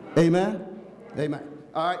 Amen? Amen.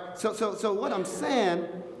 All right, so what I'm saying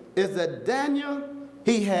is that Daniel,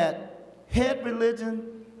 he had head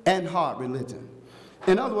religion and heart religion.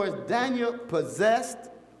 In other words, Daniel possessed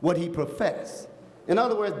what he professed. In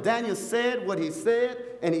other words, Daniel said what he said,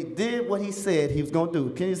 and he did what he said he was going to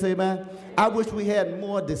do. Can you say, man? I wish we had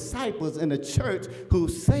more disciples in the church who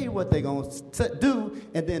say what they're going to do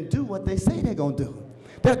and then do what they say they're going to do.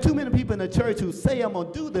 There are too many people in the church who say, I'm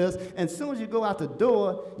going to do this, and as soon as you go out the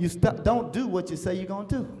door, you don't do what you say you're going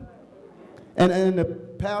to do. And the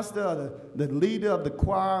pastor or the leader of the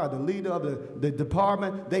choir or the leader of the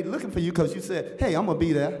department, they looking for you because you said, hey, I'm going to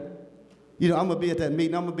be there. You know, I'm going to be at that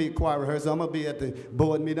meeting. I'm going to be at choir rehearsal. I'm going to be at the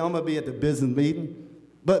board meeting. I'm going to be at the business meeting.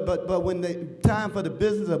 But when the time for the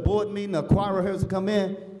business or board meeting or choir rehearsal come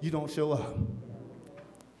in, you don't show up.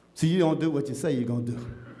 So you don't do what you say you're going to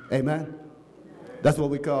do. Amen? That's what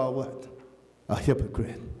we call what? A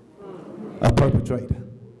hypocrite. A perpetrator.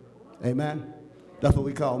 Amen? That's what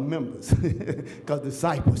we call members, because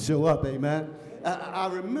disciples show up, amen? I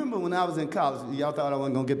remember when I was in college, y'all thought I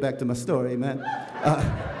wasn't going to get back to my story, amen?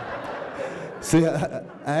 See,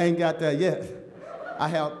 I ain't got there yet.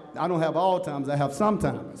 I don't have all times, I have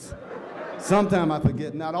sometimes. Sometimes I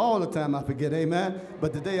forget, not all the time I forget, amen?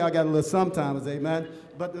 But today I got a little sometimes, amen?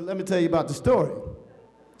 But let me tell you about the story.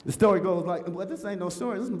 The story goes like, well, this ain't no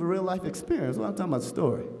story, this is a real life experience. What I'm talking about,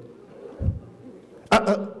 story.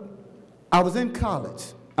 I was in college.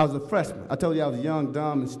 I was a freshman. I told you I was young,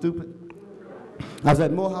 dumb, and stupid. I was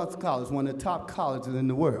at Morehouse College, one of the top colleges in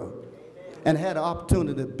the world, and had an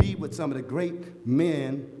opportunity to be with some of the great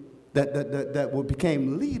men that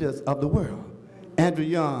became leaders of the world. Andrew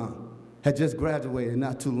Young had just graduated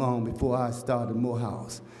not too long before I started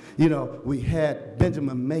Morehouse. You know, we had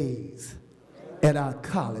Benjamin Mays at our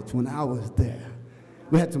college when I was there.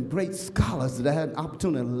 We had some great scholars that I had an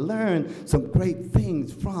opportunity to learn some great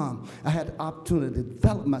things from. I had the opportunity to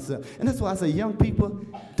develop myself. And that's why I say, young people,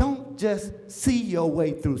 don't just see your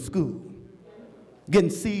way through school, getting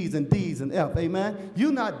C's and D's and F, amen?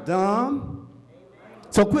 You're not dumb,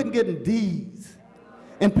 so quit getting D's.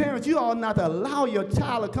 And parents, you ought not to allow your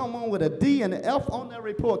child to come on with a D and an F on their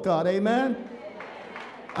report card, amen?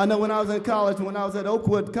 I know when I was in college, when I was at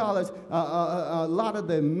Oakwood College, a lot of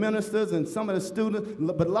the ministers and some of the students,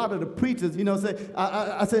 but a lot of the preachers, you know, say,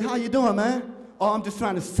 I say, how you doing, man? Oh, I'm just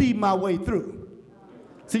trying to see my way through.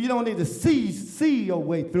 So you don't need to see your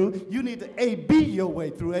way through. You need to A-B your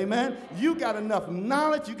way through, amen? You got enough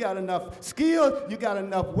knowledge, you got enough skill, you got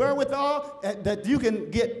enough wherewithal that you can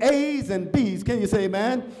get A's and B's. Can you say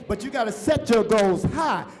amen? But you got to set your goals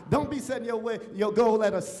high. Don't be setting your goal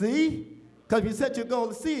at a C. Because if you set your goal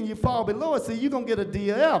to C and you fall below a C, you're going to get a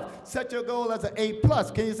D or F. Set your goal as an A+.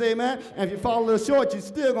 Can you say amen? And if you fall a little short, you're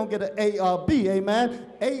still going to get an A or B, amen?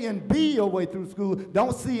 A and B your way through school.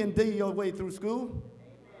 Don't C and D your way through school.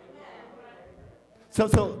 So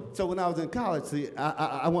when I was in college, see,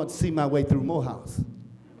 I wanted to see my way through Morehouse.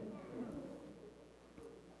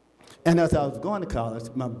 And as I was going to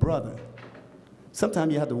college, my brother,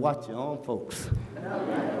 sometimes you have to watch your own folks.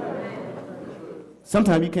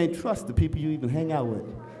 Sometimes you can't trust the people you even hang out with.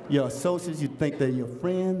 Your associates, you think they're your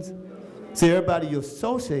friends. See, everybody you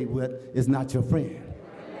associate with is not your friend.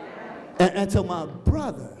 And so my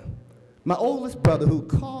brother, my oldest brother, who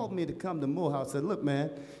called me to come to Morehouse, said, look,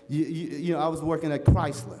 man, you know, I was working at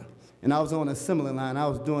Chrysler, and I was on an assembly line. I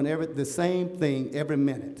was doing the same thing every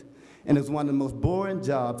minute. And it was one of the most boring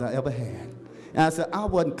jobs I ever had. And I said, I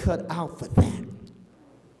wasn't cut out for that.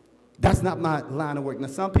 That's not my line of work. Now,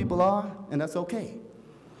 some people are, and that's okay.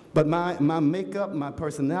 But my makeup, my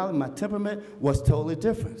personality, my temperament was totally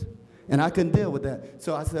different. And I couldn't deal with that.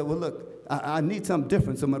 So I said, well, look, I need something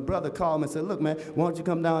different. So my brother called me and said, look, man, why don't you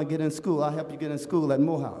come down and get in school? I'll help you get in school at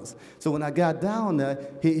Morehouse. So when I got down there,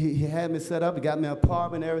 he had me set up. He got me an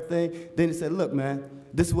apartment and everything. Then he said, look, man,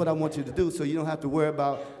 this is what I want you to do so you don't have to worry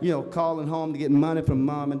about, you know, calling home to get money from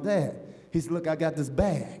mom and dad. He said, look, I got this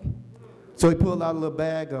bag. So he pulled out a little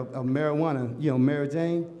bag of marijuana, you know, Mary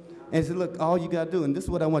Jane, and he said, look, all you got to do, and this is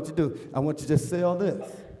what I want you to do, I want you to just sell this.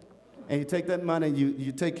 And you take that money and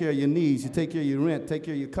you take care of your needs, you take care of your rent, take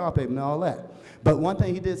care of your car payment and all that. But one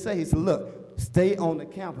thing he did say, he said, look, stay on the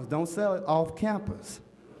campus. Don't sell it off campus,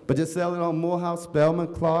 but just sell it on Morehouse,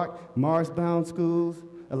 Spelman, Clark, Morrisbound schools,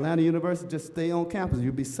 Atlanta University. Just stay on campus.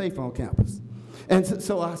 You'll be safe on campus. And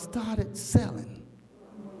so I started selling.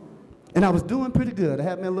 And I was doing pretty good. I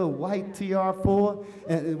had my little white TR4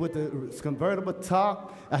 and with the convertible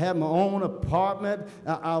top. I had my own apartment.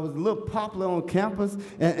 I was a little popular on campus.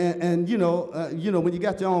 And you know, when you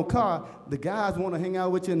got your own car, the guys want to hang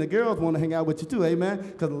out with you and the girls want to hang out with you too, amen?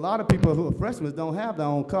 Because a lot of people who are freshmen don't have their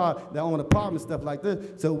own car, their own apartment, stuff like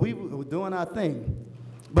this. So we were doing our thing.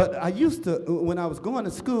 But I used to, when I was going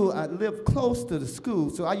to school, I lived close to the school,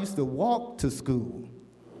 so I used to walk to school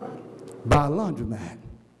by a laundromat.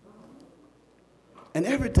 And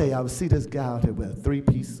every day I would see this guy out here with a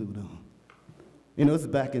three-piece suit on. You know, this is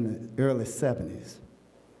back in the early 70s.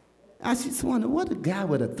 I just wondered, what a guy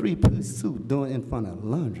with a three-piece suit doing in front of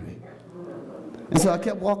laundry? And so I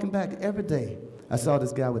kept walking back every day. I saw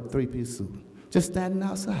this guy with a three-piece suit, just standing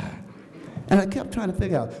outside. And I kept trying to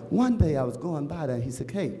figure out. One day I was going by there, and he said,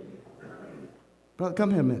 hey, brother,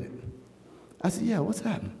 come here a minute. I said, yeah, what's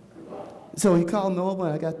happening? So he called me over,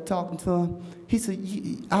 and I got talking to him. He said,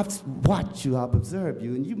 I've watched you, I've observed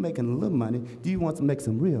you, and you're making a little money. Do you want to make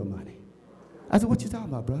some real money? I said, what you talking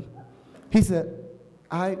about, brother? He said,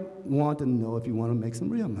 I want to know if you want to make some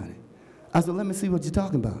real money. I said, let me see what you're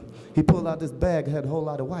talking about. He pulled out this bag that had a whole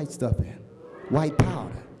lot of white stuff in, white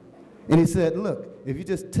powder. And he said, look, if you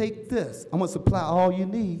just take this, I'm going to supply all you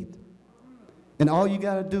need, and all you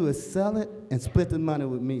got to do is sell it and split the money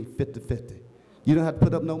with me 50-50. You don't have to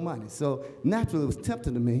put up no money. So naturally, it was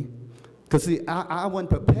tempting to me. Because, see, I wasn't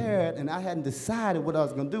prepared, and I hadn't decided what I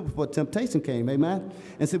was going to do before temptation came, amen?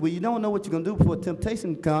 And said, well, you don't know what you're going to do before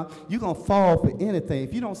temptation comes. You're going to fall for anything.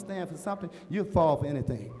 If you don't stand for something, you'll fall for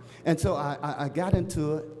anything. And so I got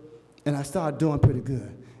into it, and I started doing pretty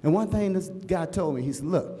good. And one thing this guy told me, he said,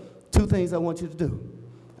 look, 2 things I want you to do.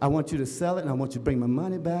 I want you to sell it, and I want you to bring my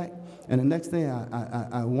money back. And the next thing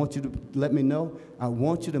I want you to let me know, I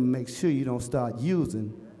want you to make sure you don't start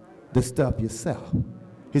using the stuff yourself.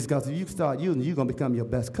 He said, because if you start using it, you're going to become your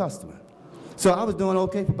best customer. So I was doing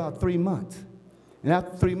okay for about 3 months. And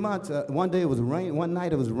after 3 months, one day it was raining. One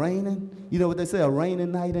night it was raining. You know what they say, a rainy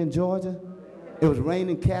night in Georgia? It was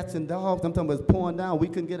raining cats and dogs. I'm talking about it was pouring down. We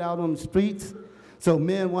couldn't get out on the streets. So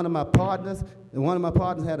me and one of my partners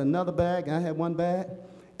had another bag, and I had one bag.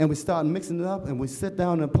 And we started mixing it up, and we sit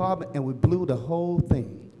down in the apartment, and we blew the whole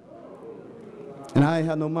thing. And I ain't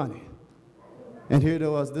had no money. And here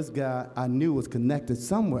there was this guy I knew was connected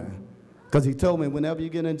somewhere, because he told me, whenever you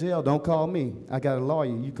get in jail, don't call me. I got a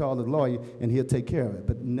lawyer. You call the lawyer, and he'll take care of it,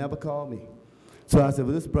 but never call me. So I said,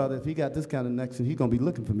 well, this brother, if he got this kind of connection, he's going to be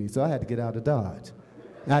looking for me. So I had to get out of Dodge.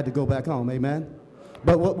 I had to go back home, amen?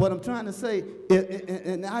 But what I'm trying to say,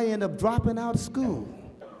 and I ended up dropping out of school,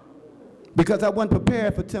 because I wasn't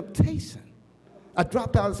prepared for temptation. I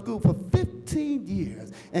dropped out of school for 15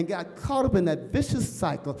 years and got caught up in that vicious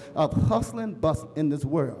cycle of hustling, busting in this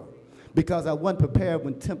world, because I wasn't prepared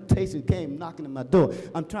when temptation came knocking at my door.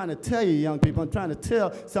 I'm trying to tell you, young people, I'm trying to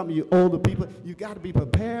tell some of you older people, you got to be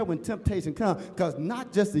prepared when temptation comes, because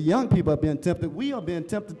not just the young people are being tempted, we are being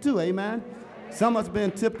tempted too, amen? Some of us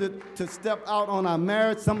been tempted to step out on our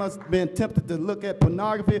marriage. Some of us been tempted to look at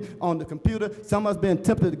pornography on the computer. Some of us been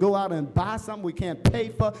tempted to go out and buy something we can't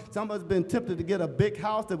pay for. Some of us been tempted to get a big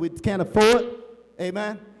house that we can't afford.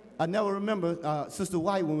 Amen? I never remember Sister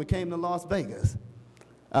White when we came to Las Vegas.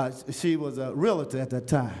 She was a realtor at that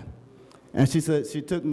time. And she said she took me